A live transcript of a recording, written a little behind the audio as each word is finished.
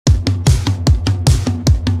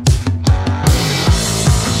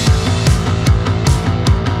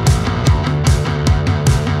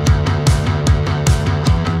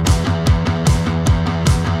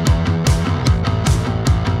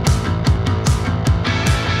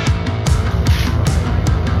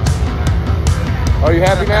Are you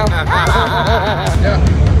happy now? Yeah.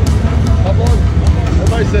 Hop on.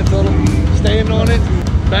 Everybody sits on them. Stand on it.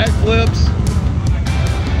 Back flips. It's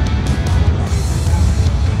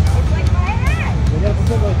like my hat. We gotta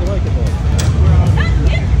pretend like you like it though.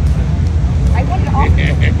 I want it off.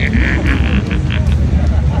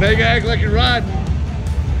 They gotta act like you're riding.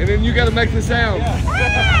 And then you gotta make the sound. No,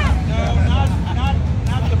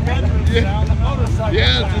 not the bedroom sound, the motorcycle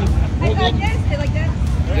Yeah. sound. Like this, like that.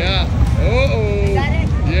 Yeah. Uh-oh. Is that it?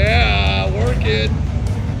 Yeah, work it.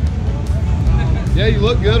 Yeah, you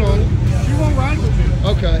look good on it. She won't ride with me.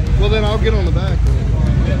 Okay. Well, then I'll get on the back.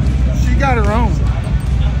 She got her own.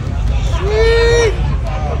 Sweet.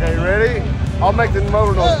 Okay, you ready? I'll make the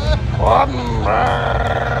motor noise.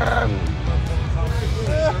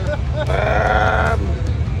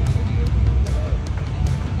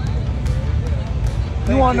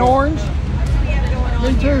 You want an orange?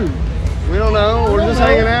 Me too. We don't know. We're just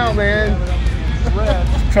hanging out, man. Red.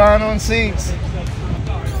 Trying on seats.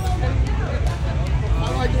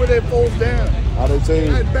 I like the way they fold down. I do I too.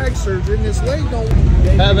 had back surgery and this leg don't.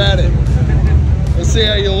 Have at it. Let's see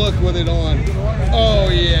how you look with it on. Oh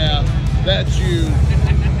yeah, that's you.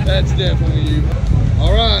 That's definitely you.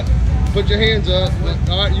 All right, put your hands up.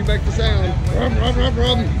 All right, you make the sound. Rum, rum, rum,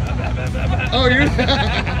 rum. Oh, you.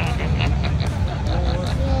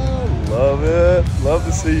 Love it. Love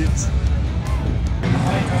the seats.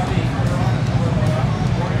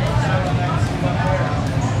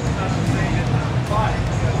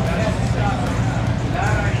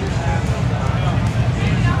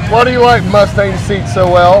 Why do you like Mustang seats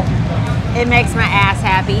so well? It makes my ass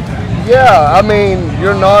happy. Yeah, I mean,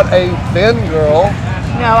 you're not a thin girl.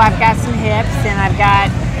 No, I've got some hips and I've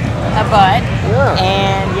got a butt. Yeah.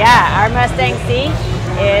 And yeah, our Mustang seat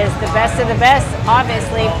is the best of the best,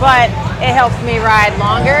 obviously, but it helps me ride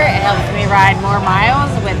longer. It helps me ride more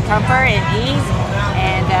miles with comfort and ease.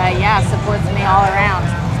 And yeah, supports me all around.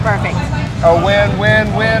 It's perfect. A win,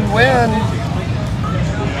 win, win, win.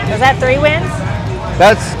 Was that 3 wins?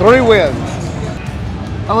 That's 3 wins.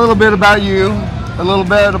 A little bit about you, a little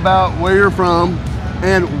bit about where you're from,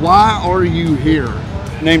 and why are you here?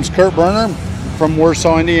 Name's Kurt Berner from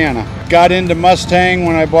Warsaw, Indiana. Got into Mustang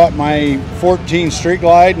when I bought my 14 Street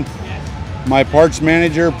Glide. My parts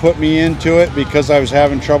manager put me into it because I was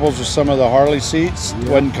having troubles with some of the Harley seats. Yeah.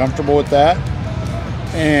 Wasn't comfortable with that.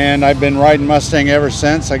 And I've been riding Mustang ever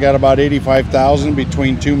since. I got about 85,000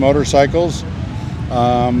 between 2 motorcycles.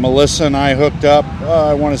 Melissa and I hooked up,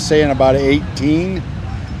 I want to say in about 18.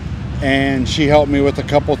 And she helped me with a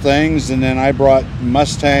couple things, and then I brought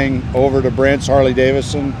Mustang over to Brandt's Harley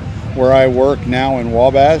Davidson, where I work now in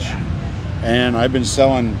Wabash, and I've been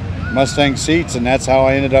selling Mustang seats, and that's how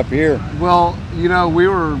I ended up here. Well, you know, we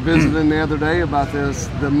were visiting the other day about this,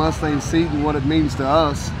 the Mustang seat and what it means to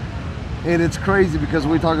us. And it's crazy because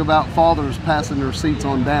we talk about fathers passing their seats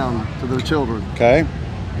on down to their children. Okay?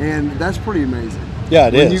 And that's pretty amazing. Yeah,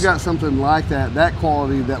 it is. When you got something like that, that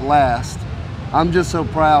quality, that lasts, I'm just so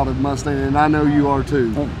proud of Mustang, and I know you are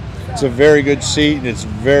too. It's a very good seat, and it's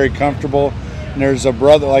very comfortable. And there's a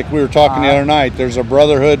brother, like we were talking the other night, there's a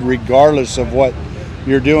brotherhood regardless of what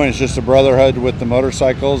you're doing. It's just a brotherhood with the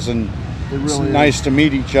motorcycles, and It it's really nice is. to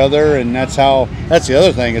meet each other, and that's the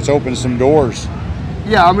other thing. It's opened some doors.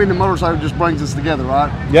 Yeah, I mean, the motorcycle just brings us together,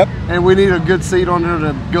 right? Yep. And we need a good seat on there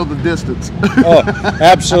to go the distance. Oh,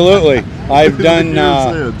 absolutely. I've done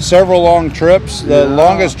Yes, several long trips. The Yeah.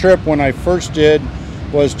 longest trip when I first did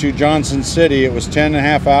was to Johnson City. It was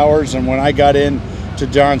 10.5 hours, and when I got in to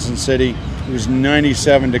Johnson City, it was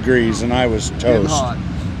 97 degrees, and I was Getting toast. hot.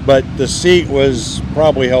 But the seat was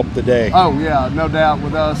probably helped the day. Oh yeah, no doubt.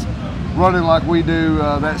 With us running like we do,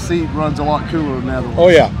 that seat runs a lot cooler than the other one. Oh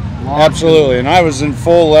yeah, Lot absolutely. And I was in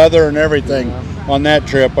full leather and everything on that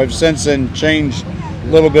trip. I've since then changed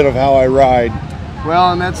a little bit of how I ride.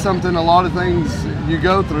 Well, and that's something, a lot of things you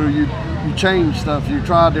go through, you change stuff, you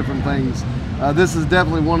try different things. This is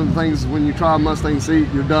definitely one of the things, when you try a Mustang seat,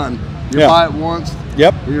 you're done. You Yeah. buy it once,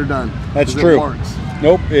 Yep, you're done. that's 'Cause true. It works.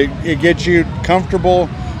 Nope, it gets you comfortable,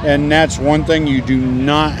 and that's one thing you do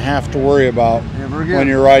not have to worry about Ever again. when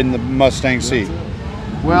you're riding the Mustang seat.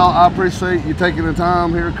 Well, I appreciate you taking the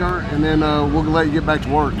time here, Kurt, and then we'll let you get back to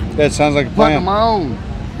work. That sounds like a Putting plan. my own.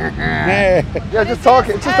 Hey. Yeah, just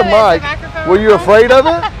talking. It's just a Oh, it's a mic. microphone. Were you afraid of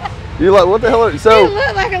it? You're like, what the hell? You So,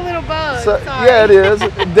 look like a little bug. so Sorry. yeah, it is.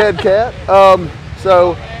 Dead cat.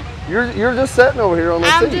 So you're just sitting over here on the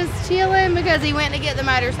I'm seat. just chilling because he went to get the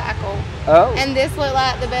motorcycle, Oh. and this looked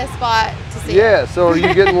like the best spot to sit. Yeah. So are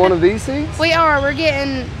you getting one of these seats? We're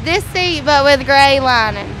getting this seat, but with gray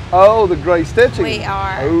lining. Oh, the gray stitching. We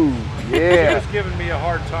are. Oh, He yeah. was giving me a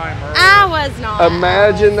hard time earlier. I was not.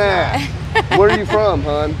 Imagine that. Where are you from,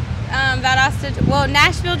 hon? Valdosta, well,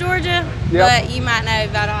 Nashville, Georgia, Yep. but you might know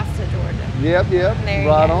Valdosta, Georgia. Yep. There you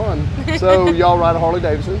Right go. on. So y'all ride a Harley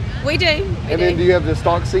Davidson? We do. And then do you have the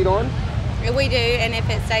stock seat on? We do, and if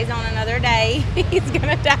it stays on another day, he's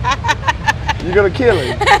gonna die. You're gonna kill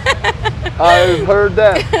him. I've heard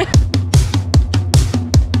that.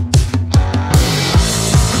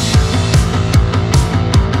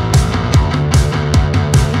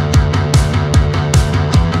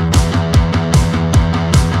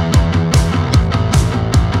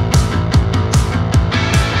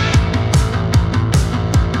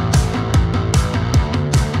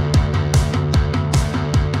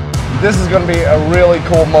 This is going to be a really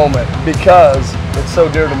cool moment because it's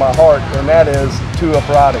so dear to my heart, and that is two-up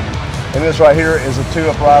riding. And this right here is a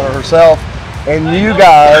two-up rider herself. And you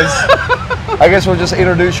guys, I guess we'll just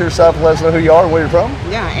introduce yourself, let us know who you are and where you're from.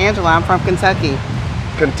 Yeah, Angela, I'm from Kentucky.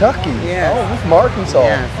 Kentucky? Yes. Oh, we're from Arkansas.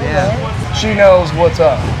 Yes, yeah. She knows what's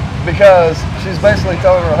up because she's basically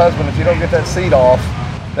telling her husband, if you don't get that seat off,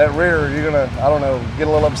 that rear, you're going to, I don't know, get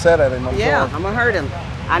a little upset at him, I'm sure. I'm gonna hurt him.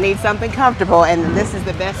 I need something comfortable, and this is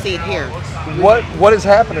the best seat here. What is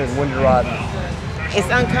happening when you're riding? It's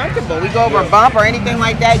uncomfortable. We go over a bump or anything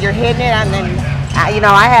like that, you're hitting it, and then, you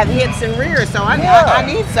know, I have hips and rears, so I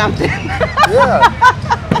need something. Yeah.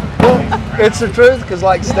 Well, it's the truth, because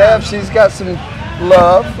like Steph, she's got some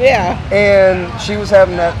love. Yeah. And she was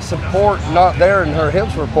having that support not there, and her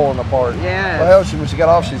hips were pulling apart. Yeah. Well, hell, when she got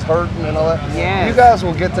off, she's hurting and all that. Yes. You guys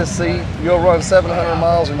will get this seat. You'll run 700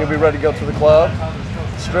 miles, and you'll be ready to go to the club,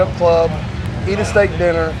 strip club, eat a steak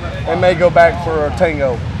dinner, and may go back for a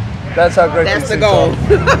tango. That's how great That's these the seats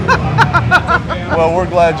goal. are. Well, we're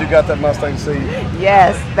glad you got that Mustang seat.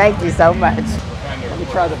 Yes, thank you so much. Let me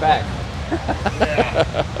try the back.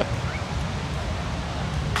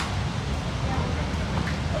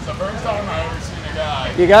 That's the first time I've ever seen a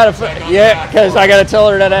guy. You gotta, because I gotta tell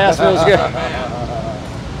her that ass feels good.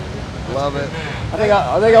 Love it. I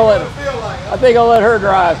think I'll let her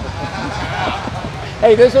drive.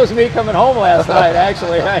 Hey, this was me coming home last night,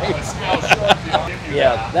 actually.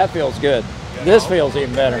 Yeah, that feels good. This feels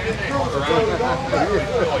even better.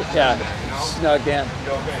 Yeah, snugged in.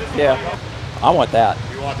 Yeah, I want that.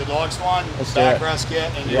 You want the dog swan, Let's do it. backrest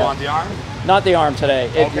kit, and you Yeah. want the arm? Not the arm today,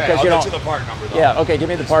 Okay, because I'll you get don't. you the part number though. Yeah, okay, give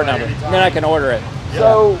me the part number. Then I can order it.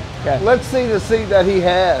 So Okay. let's see the seat that he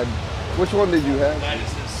had. Which one did you have? That is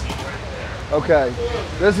his seat right there. Okay,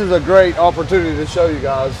 this is a great opportunity to show you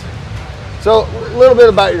guys. So a little bit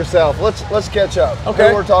about yourself. Let's catch up. Okay.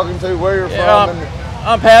 Who we're talking to, where you're Yeah, from, and,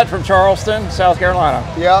 I'm Pat from Charleston, South Carolina.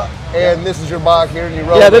 yeah. And this is your bike here, and you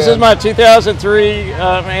rode. Yeah, this in. is my 2003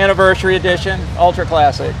 anniversary edition, Ultra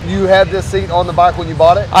Classic. You had this seat on the bike when you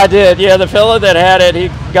bought it. I did, yeah. The fella that had it, he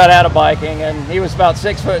got out of biking, and he was about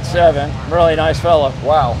 6'7", really nice fella.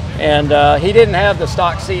 Wow. And he didn't have the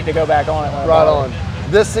stock seat to go back on it. when I Right bought on.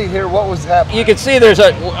 This seat here, what was happening? You can see there's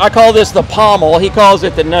I call this the pommel. He calls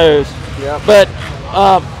it the nose. Yep. But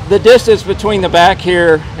the distance between the back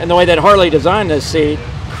here and the way that Harley designed this seat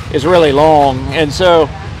is really long, and so.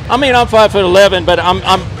 I mean, I'm 5'11", but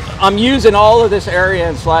I'm using all of this area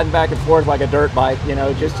and sliding back and forth like a dirt bike, you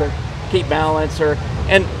know, just to keep balance.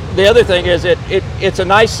 And the other thing is, it's a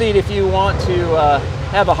nice seat if you want to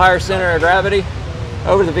have a higher center of gravity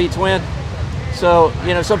over the V-twin. So,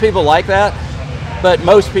 you know, some people like that, but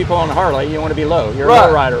most people on Harley, you want to be low. You're a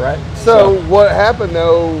low rider, right? So what happened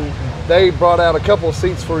though? They brought out a couple of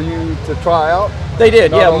seats for you to try out. They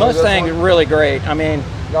did, Not yeah. only this Mustang is one? really great. I mean,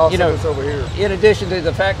 Y'all you set know, this over here. in addition to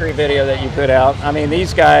the factory video that you put out, I mean,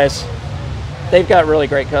 these guys, they've got really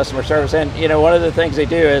great customer service. And, you know, one of the things they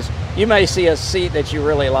do is you may see a seat that you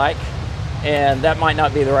really like, and that might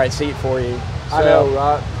not be the right seat for you. So, I know,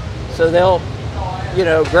 right? So they'll, you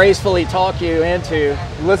know, gracefully talk you into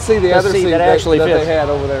Let's see the the other seat that actually that fits. they had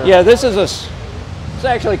over there. Yeah, this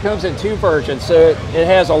actually comes in two versions. So it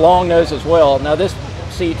has a long nose as well. Now this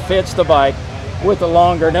seat fits the bike with a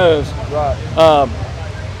longer nose. Right.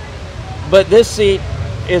 But this seat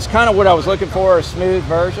is kind of what I was looking for, a smooth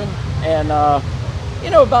version, and you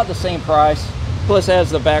know, about the same price. Plus has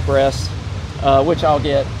the backrest, which I'll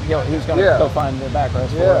get. Who's going to Yeah. go find the backrest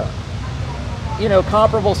for Yeah. it? You know,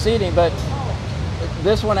 comparable seating, but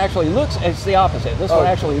this one actually looks, it's the opposite. This one Oh.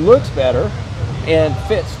 actually looks better and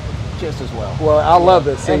fits just as well. Well, I love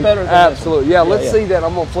this seat. And better than this Absolutely. one. Yeah, Yeah, let's yeah. see that.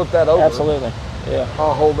 I'm going to flip that over. Absolutely, yeah.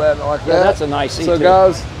 I'll hold that like Yeah, that. that's a nice seat So too.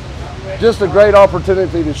 guys, just a great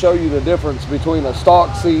opportunity to show you the difference between a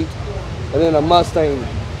stock seat and then a Mustang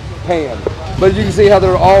pan. But you can see how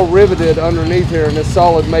they're all riveted underneath here in this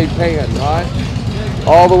solid made pan, right?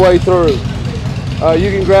 All the way through. You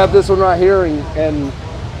can grab this one right here and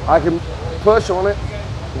I can push on it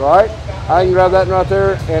right? I can grab that right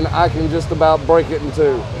there, and I can just about break it in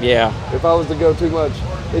two. Yeah. If I was to go too much.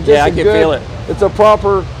 It's just Yeah, I can feel it. It's a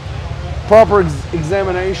proper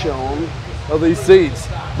examination of these seats.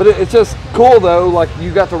 But it's just cool though. Like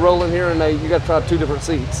you got to roll in here, and you got to try 2 different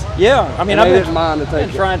seats. Yeah, I mean, And they I've didn't mind to take been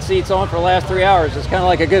it. trying seats on for the last 3 hours. It's kind of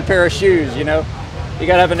like a good pair of shoes, you know. You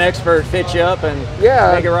got to have an expert fit you up and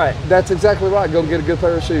make it right. That's exactly right. Go get a good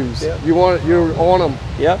pair of shoes. Yeah. You want it, you're on them.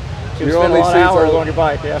 Yep. You You're spend on a these lot of seats hours all- on your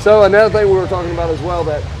bike, yeah. So another thing we were talking about as well,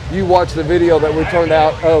 that you watched the video that we turned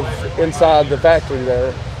out of inside the factory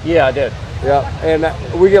there. Yeah, I did. Yeah, and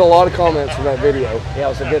we get a lot of comments from that video. Yeah, it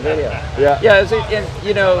was a good video. Yeah. Yeah, and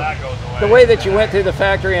you know, the way that you went through the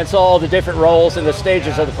factory and saw all the different roles and the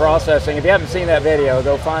stages of the processing, if you haven't seen that video,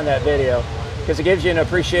 go find that video, because it gives you an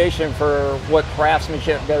appreciation for what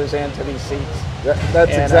craftsmanship goes into these seats.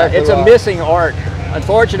 That's And, exactly it's right. a missing art.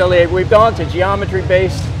 Unfortunately, we've gone to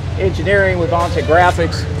geometry-based engineering, we've gone to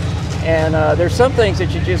graphics, and there's some things that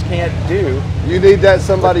you just can't do. You need that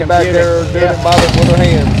somebody back there doing it with their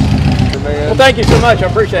hands. Man. Well, thank you so much.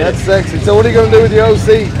 I appreciate That's it. sexy. So what are you going to do with your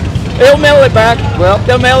OC? They'll mail it back. Well,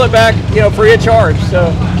 they'll mail it back, you know, free of charge.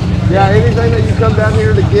 So, yeah, anything that you come down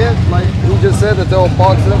here to get, like he just said, that they'll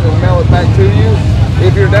box it up and mail it back to you.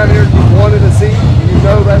 If you're down here and you wanted a seat, you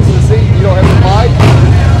know that's the seat, you don't have the bike,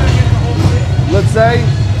 let's say,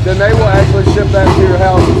 then they will actually ship that to your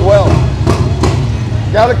house as well.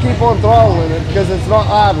 Got to keep on throttling it because it's not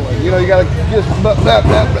idling. You know, you got to just,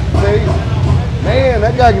 see? Man,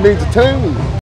 that guy can beat the tune.